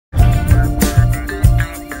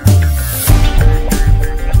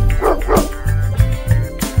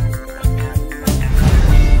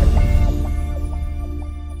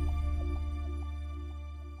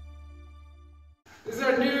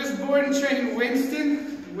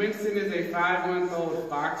Winston. Winston is a 5-month-old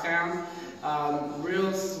foxhound.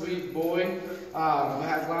 Real sweet boy.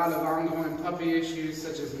 Has a lot of ongoing puppy issues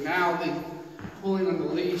such as mouthing, pulling on the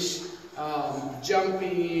leash,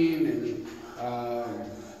 jumping, and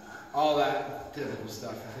all that typical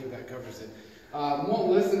stuff. I think that covers it.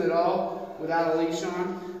 Won't listen at all without a leash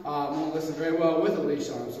on. Won't listen very well with a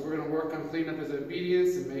leash on. So we're going to work on cleaning up his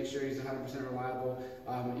obedience and make sure he's 100% reliable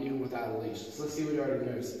even without a leash. So let's see what he already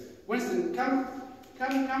knows. Winston, come.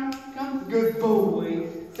 Good boy.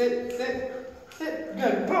 Sit.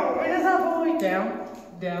 Good boy. That's our boy. Down.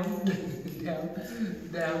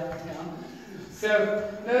 So,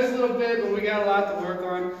 knows a little bit, but we got a lot to work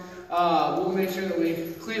on. We'll make sure that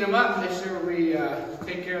we clean him up, make sure we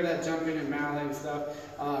take care of that jumping and mouthing stuff,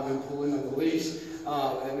 and pulling on the leash,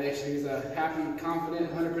 and make sure he's a happy, confident,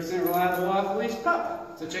 100% reliable off-leash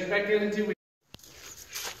pup. So check back in 2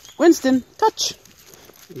 weeks. Winston, touch.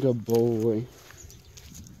 Good boy.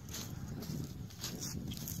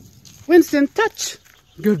 Winston, touch.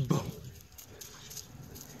 Good boy.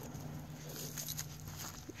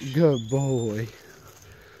 Good boy.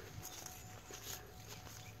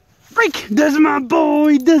 Break! That's my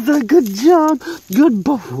boy! That's a good job! Good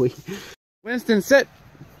boy! Winston, sit!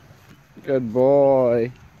 Good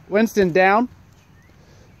boy. Winston, down.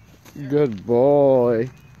 Good boy.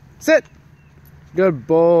 Sit! Good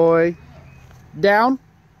boy. Down.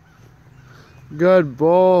 Good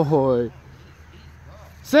boy.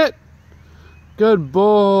 Sit! Good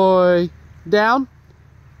boy. Down.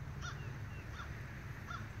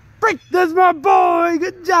 Break! That's my boy!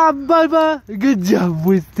 Good job, Bubba! Good job,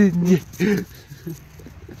 Winston!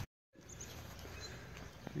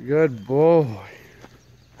 Good boy.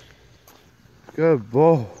 Good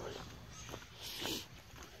boy.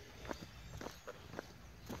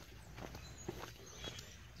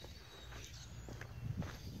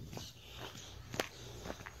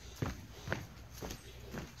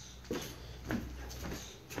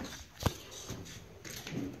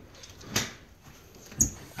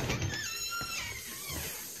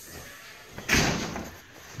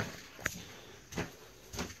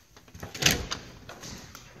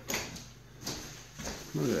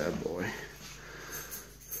 Look at that boy.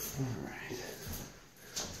 Alright.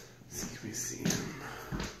 See if we see him.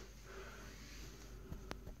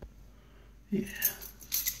 Yeah.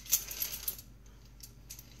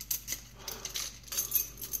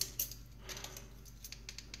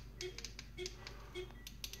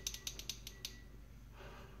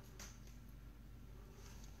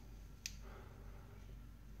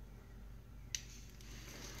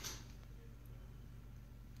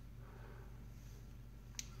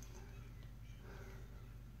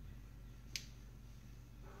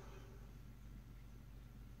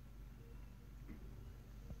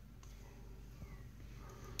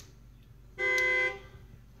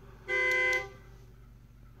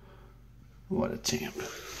 What a champ.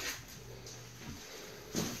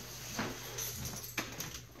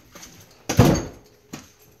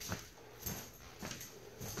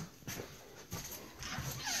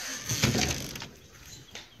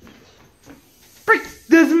 Break!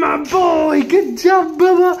 That's my boy! Good job,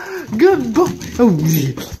 Bubba! Good boy! Oh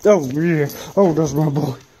yeah! Oh yeah! Oh, that's my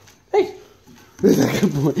boy! Hey! That's a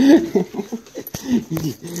good boy!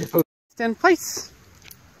 Oh, stand place!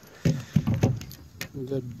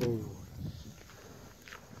 Good boy.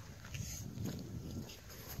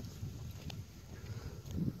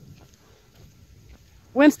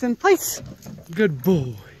 Winston, place. Good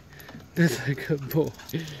boy. That's a good boy.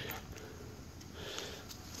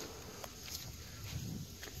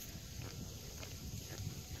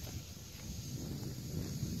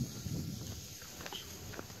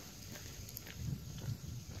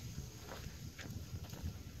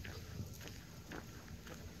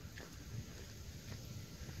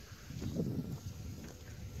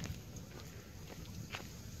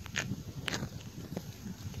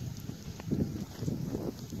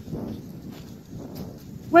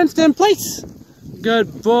 Winston, place.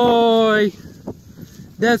 Good boy.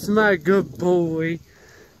 That's my good boy.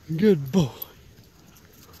 Good boy.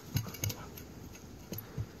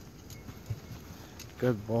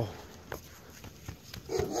 Good boy.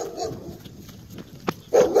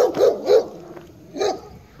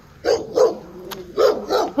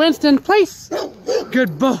 Winston, place.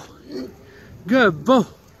 Good boy. Good boy.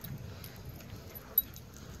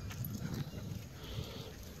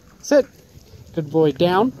 Sit. Good boy,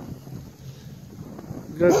 down.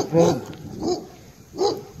 Good boy.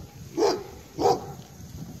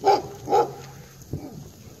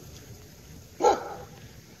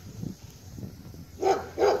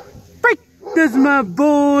 Break! That's my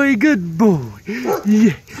boy. Good boy.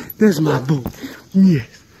 Yeah. That's my boy. Yes.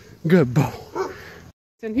 Good boy.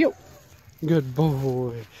 And heel. Good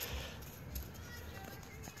boy.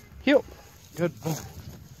 Heel. Good boy.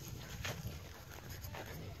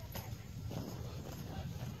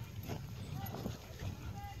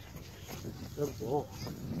 Good boy.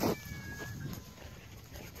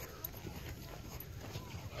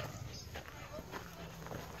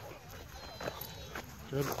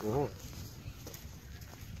 Good boy.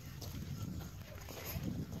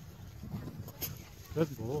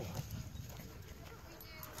 Good boy.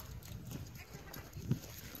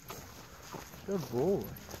 Good boy.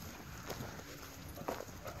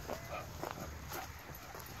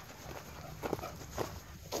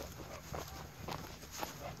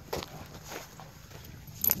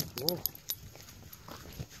 Whoa.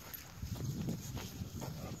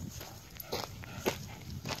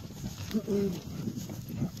 Good boy.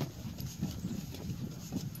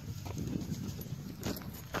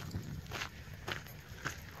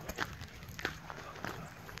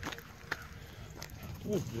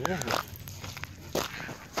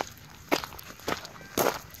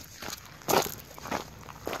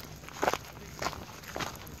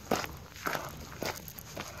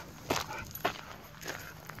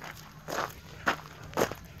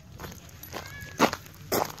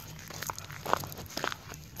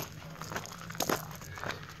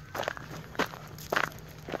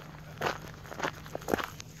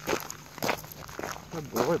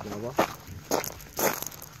 Good boy, Bella.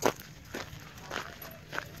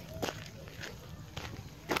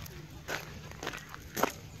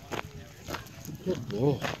 Good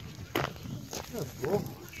boy. Good boy. Good boy.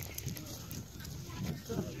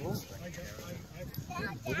 Good boy.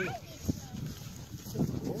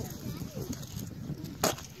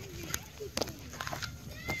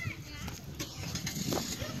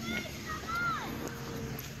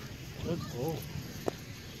 Good boy.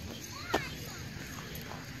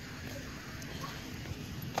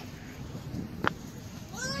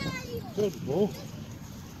 Good boy.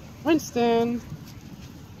 Winston.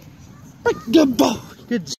 Good boy.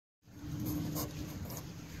 Good.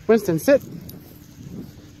 Winston, sit.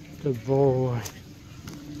 Good boy.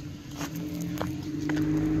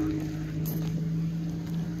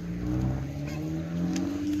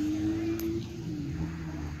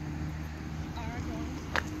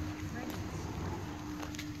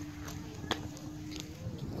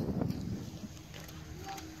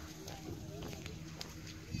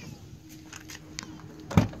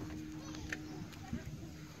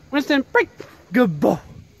 Winston, break. Good boy.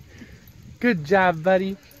 Good job,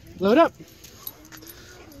 buddy. Load up.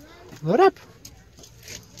 Load up.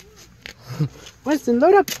 Winston,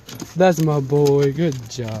 load up. That's my boy. Good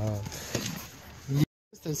job.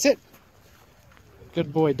 Winston, sit.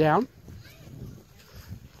 Good boy, down.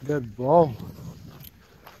 Good ball.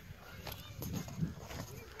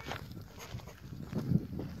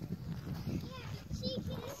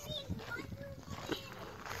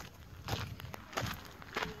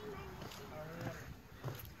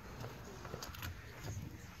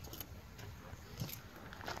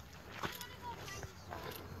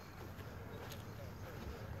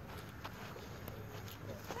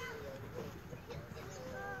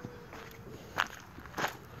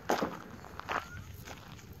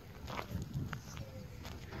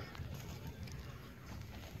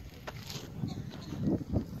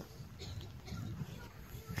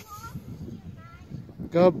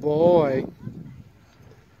 Good boy.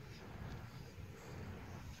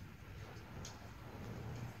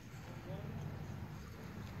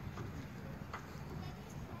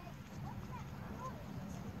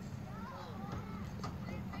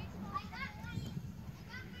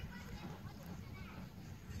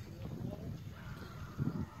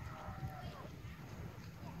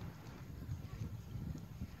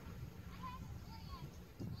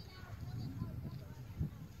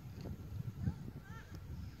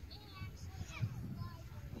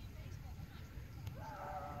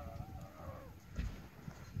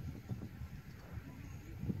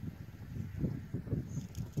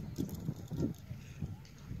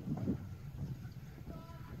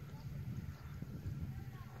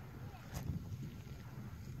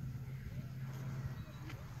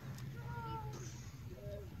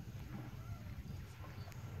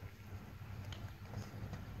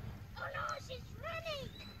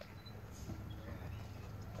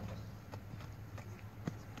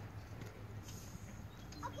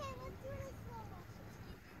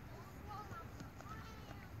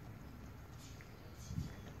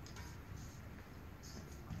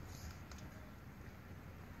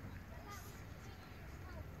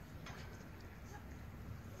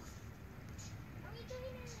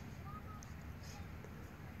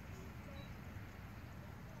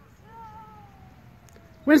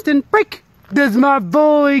 Winston, break! That's my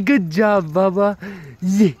boy. Good job, Bubba.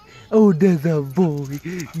 Yeah. Oh, that's a boy.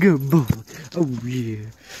 Good boy. Oh, yeah.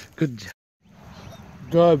 Good job.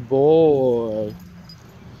 Good boy.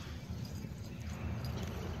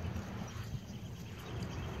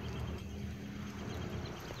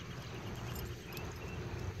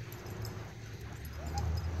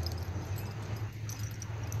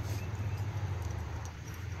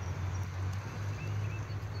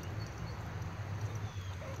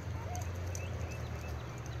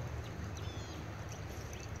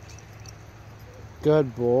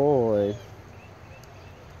 Good boy.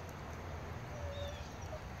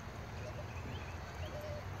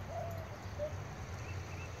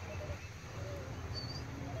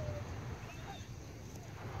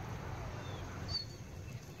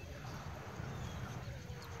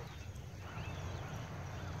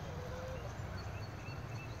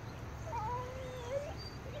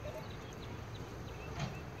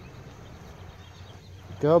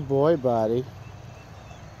 Good boy, buddy.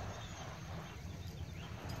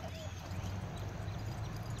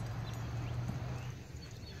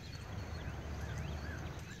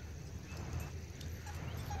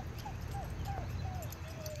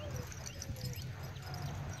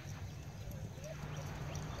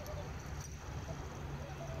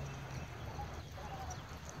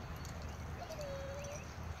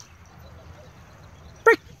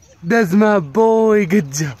 That's my boy.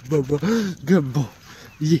 Good job, Bubba. Good boy.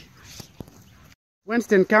 Yeah.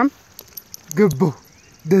 Winston, come. Good boy.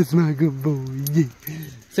 That's my good boy. Yeah.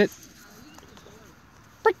 Sit.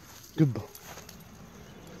 Good boy.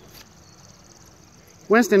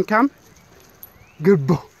 Winston, come. Good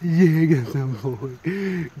boy. Yeah, good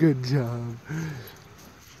boy. Good job.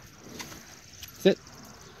 Sit.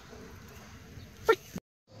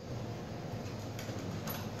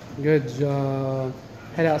 Good job.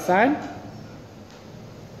 Head outside.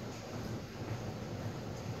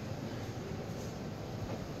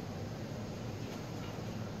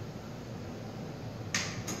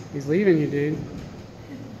 He's leaving you, dude.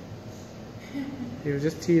 He was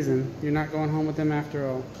just teasing. You're not going home with him after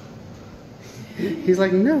all. He's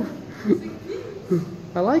like, no.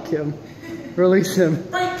 I like him. Release him.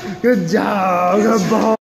 Good job. Good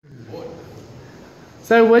ball.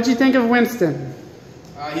 So, what'd you think of Winston?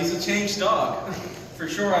 He's a changed dog, for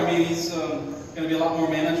sure. I mean, he's going to be a lot more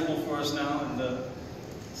manageable for us now, and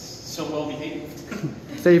so well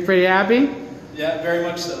behaved. So you're pretty happy? Yeah, very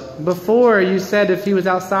much so. Before, you said if he was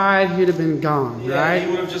outside, he'd have been gone, yeah, right? He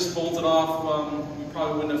would have just bolted off. We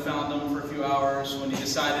probably wouldn't have found him for a few hours when he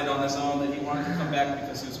decided on his own that he wanted to come back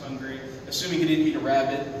because he was hungry, assuming he didn't eat a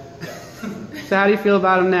rabbit. Yeah. So how do you feel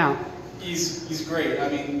about him now? He's great. I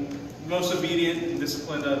mean, most obedient and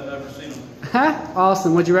disciplined I've ever seen him.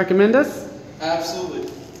 Awesome. Would you recommend us? Absolutely.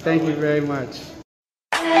 Thank you very much.